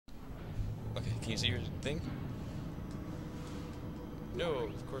Okay, can you see your thing? No,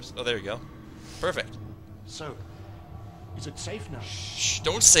 of course. Oh, there you go. Perfect. So, is it safe now? Shh,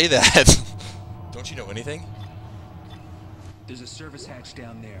 don't say that. Don't you know anything? There's a service hatch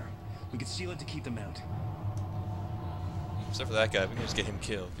down there. We could seal it to keep them out. Except for that guy, we can just get him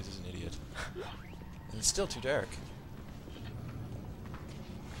killed because he's an idiot. And it's still too dark.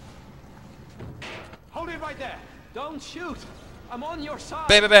 Hold it right there! Don't shoot! I'm on your side!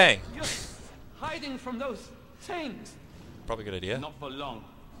 Bang, bang, bang! You're hiding from those things! Probably a good idea. Not for long.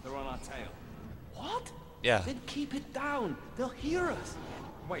 They're on our tail. What? Yeah. Then keep it down. They'll hear us.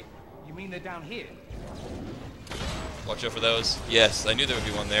 Wait, you mean they're down here? Watch out for those. Yes, I knew there would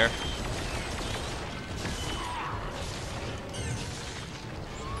be one there.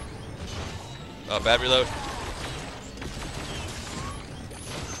 Oh, bad reload.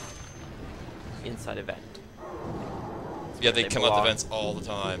 Inside event. Yeah, they come out the belong. vents all the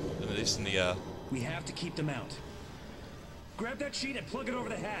time. At least in the, We have to keep them out. Grab that sheet and plug it over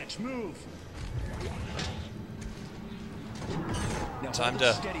the hatch. Move. Now Time hold it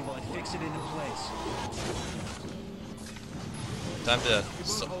to- steady while I fix it into place. time to... It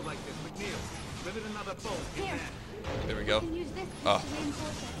won't hold like this, McNeil. Rivet another bolt in Here. there. There we go. Can use this Oh. to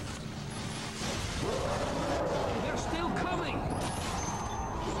reinforce it. They're still coming!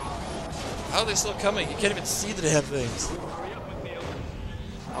 How are they still coming? You can't even see the damn things. Hurry up, McNeil.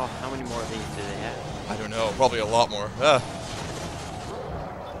 Oh, how many more of these do they have? I don't know. Probably a lot more. Ah.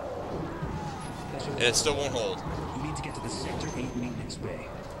 And it still won't hold. We need to get to the Sector 8 maintenance bay.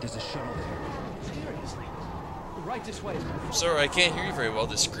 There's a shuttle there. Seriously? Right this way. Sorry, I can't hear you very well.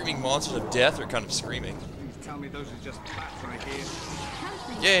 The screaming monsters of death are kind of screaming. Please tell me those are just bats right here.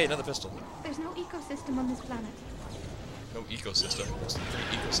 Can't we? Yay, another pistol. There's no ecosystem on this planet. No ecosystem. What's the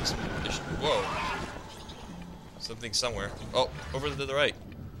ecosystem? Whoa. Something somewhere. Oh, over to the right.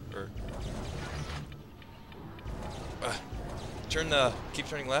 Or... keep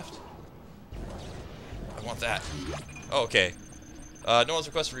turning left. I want that. Oh, okay. No one's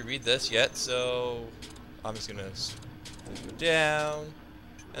requested to reread this yet, so I'm just gonna go down.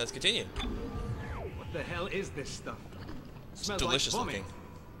 And let's continue. What the hell is this stuff? It's Smells delicious like vomit. looking.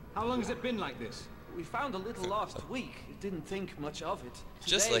 How long has it been like this? We found a little last week. Didn't think much of it.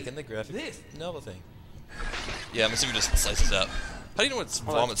 Just Today, like in the graphic this. novel thing. Yeah, I'm assuming it just slices up. How do you know what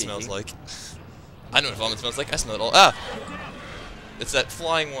vomit that's smells easy. like? I know what vomit smells like. I smell it all. Ah! It's that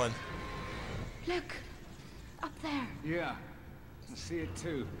flying one. Look, up there. Yeah, I see it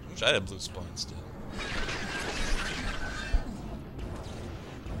too. I wish I had a blue spine still.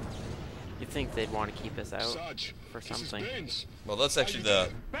 You think they'd want to keep us out Sarge, for this is something? Baines. Well, that's actually the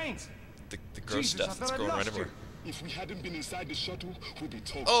Baines! gross Jesus, I stuff that's thought I growing right lost you. everywhere. If we hadn't been inside the shuttle, we'd be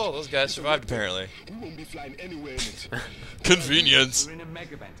toast. Oh, those guys It's a survived weapon. apparently. We won't be flying anywhere in it. Convenience. We're in a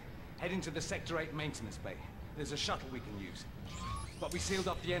megavent, heading to the Sector 8 maintenance bay. There's a shuttle we can use. But we sealed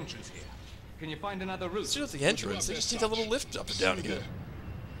up the entrance here. Can you find another route? Still at the entrance. They just take that little lift up and down again.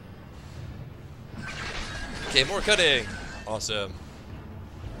 Okay, more cutting. Awesome.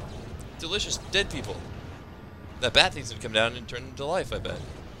 Delicious dead people. That bad thing's gonna come down and turn them to life, I bet.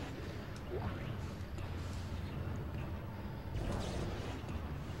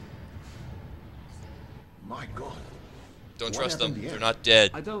 My God. Don't What trust them. happened here? They're not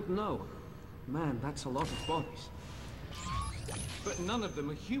dead. I don't know. Man, that's a lot of bodies. But none of them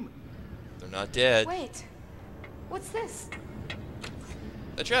are human. They're not dead. Wait. What's this?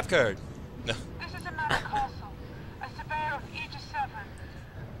 A trap card. No. This is Amanda Castle, a surveyor of Aegis 7.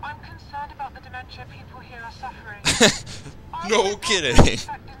 I'm concerned about the dementia people here are suffering. No kidding.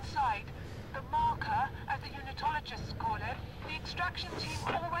 Fact inside, the marker, as the unitologists call it, the extraction team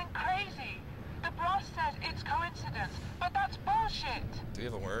all went crazy. The brass says it's coincidence, but that's bullshit. Do we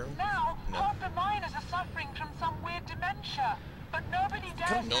have a worm? Now, No. half the miners are suffering from some weird dementia, but nobody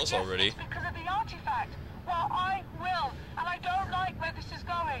dares knows suggest already. it's because of the artifact. Well, I will, and I don't like where this is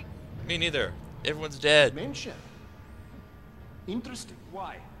going. Me neither. Everyone's dead. Dementia. Interesting.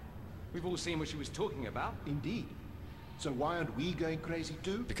 Why? We've all seen what she was talking about. Indeed. So why aren't we going crazy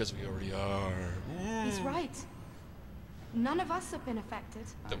too? Because we already are. He's right. None of us have been affected.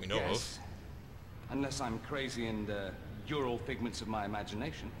 That we know Yes. Unless I'm crazy and you're all figments of my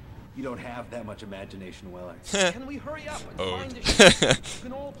imagination. You don't have that much imagination, Weller. Can we hurry up and Oh. find the ship? We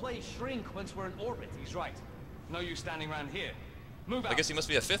can all play shrink once we're in orbit. He's right. No use standing around here. Move out. I guess he must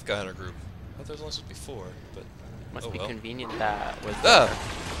be a fifth guy in our group. I thought there was only supposed to be four, but Must oh be well. convenient that was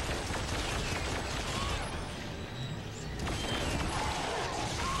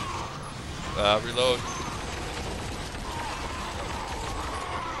Ah. Reload.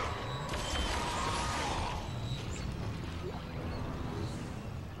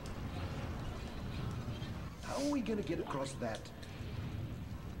 How are we gonna get across that?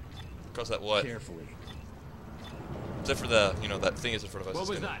 Across that what? Carefully. Except for the, you know, that thing is in front of us. What It's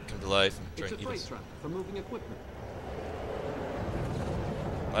was gonna that? come to life and try It's a and eat freight us. truck for moving equipment.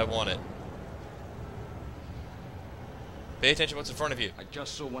 I want it. Pay attention what's in front of you. I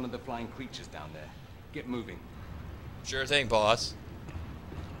just saw one of the flying creatures down there. Get moving. Sure thing, boss.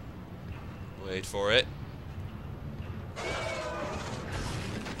 Wait for it.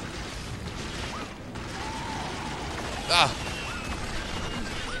 Ah!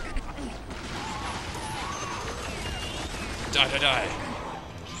 Die, die, die!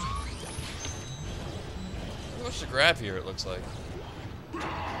 Not much to grab here, it looks like.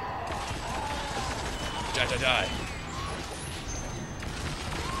 Die, die, die!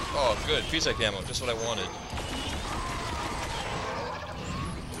 Oh, good. P-Sec ammo, just what I wanted.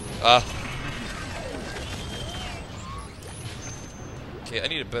 Okay, I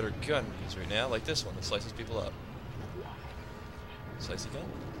need a better gun to use right now, like this one that slices people up. Slice again.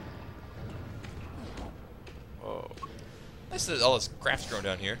 Whoa. Nice that all this craft's growing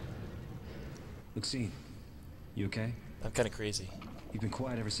down here. Maxine, you okay? I'm kind of crazy. You've been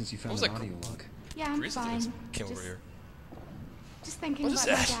quiet ever since you found was the that audio log. Yeah, I'm Crazy thing fine. came over here. Just thinking What is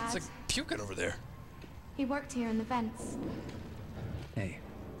about my that? dad. It's like puking over there. He worked here in the vents. Hey,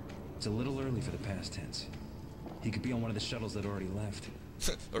 it's a little early for the past tense. He could be on one of the shuttles that already left.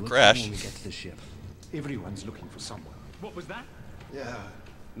 Or Look crash. when we get to the ship. Everyone's looking for someone. What was that? Yeah,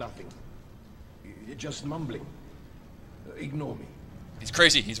 nothing. You're just mumbling. Ignore me. He's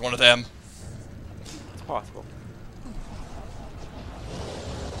crazy. He's one of them. It's possible.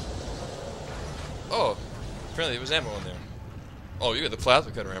 Oh, apparently there was ammo in there. Oh, you got the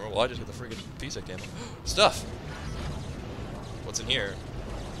plasma cutter ammo. Well, I just got the friggin' P-Sec ammo. Stuff. What's in here?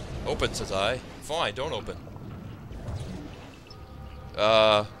 Open, says I. Fine, don't open.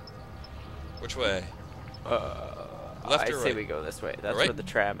 Which way? Left I or say right? we go this way. That's Right? where the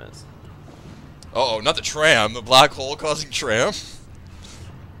tram is. Uh oh, not the tram. The black hole causing tram.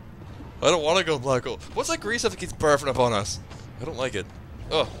 I don't want to go black hole. What's that grease stuff that keeps barfing up on us? I don't like it.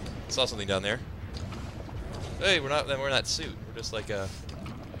 Oh, saw something down there. Hey, we're not wearing that suit. We're just like is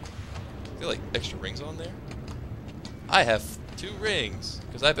there like extra rings on there? I have 2 rings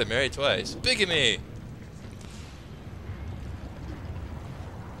because I've been married twice. Bigamy.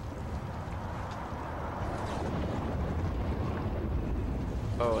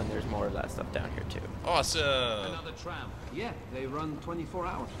 Oh, and there's more of that stuff down here too. Awesome. Another tram. Yeah, they run 24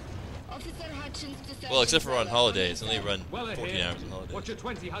 hours. Well, except for on holidays, and they run Well 14 ahead. hours on holidays. What's your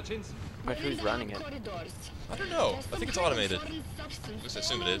 20, Hutchins? But who's running it? I don't know. I think it's automated. At least I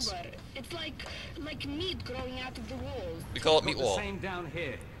assume it is. It's like meat growing out of the walls. We call it Got meat the wall. same down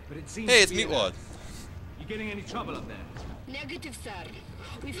here, but it seems Hey, to it's be meat an- wad. You getting any trouble up there? Negative, sir.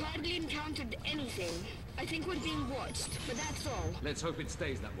 We've hardly encountered anything. I think we're being watched, but that's all. Let's hope it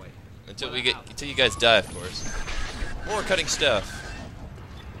stays that way. Until Well, we get out. until you guys die, of course. More cutting stuff.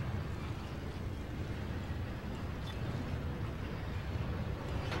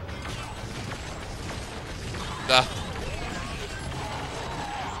 Ah.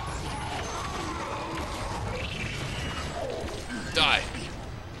 Die.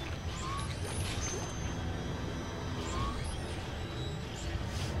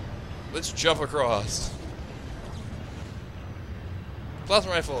 Let's jump across.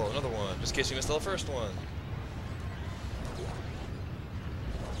 Plasma rifle, another one, just in case you missed the first one.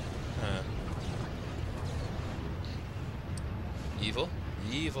 Huh. Evil?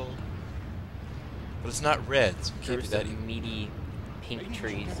 Evil. But it's not red, so it can't be There's that some evil. meaty pink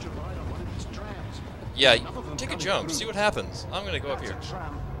trees. Catch a ride on one of these trams. Yeah, Enough of them take a coming jump, through. see what happens. I'm gonna go up here. That's a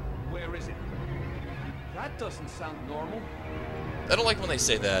tram. Where is it? That doesn't sound normal. I don't like when they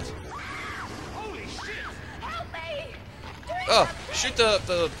say that. Holy shit! Help me! Oh, shoot they're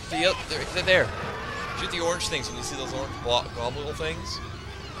there. Shoot the orange things when you see those orange gobble things.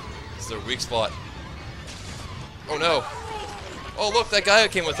 It's their weak spot. Oh no. Oh look, that guy who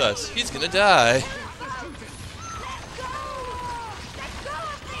came with us. He's gonna die. Let go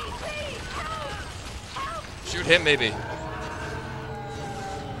of me, please! Help! Shoot him maybe.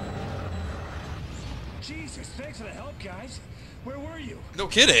 Jesus, thanks for the help, guys. Where were you? No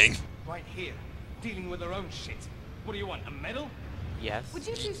kidding. Right here, dealing with their own shit. What do you want, a medal? Yes. Would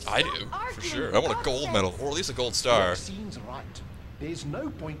you two I stop do, for arguing, sure. I want a for gold God's medal, sakes? or at least a gold star. Maxine's right. There's no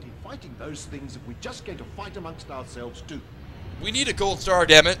point in fighting those things if we're just going to fight amongst ourselves too. We need a gold star,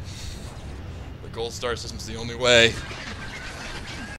 damn it. The gold star system's the only way.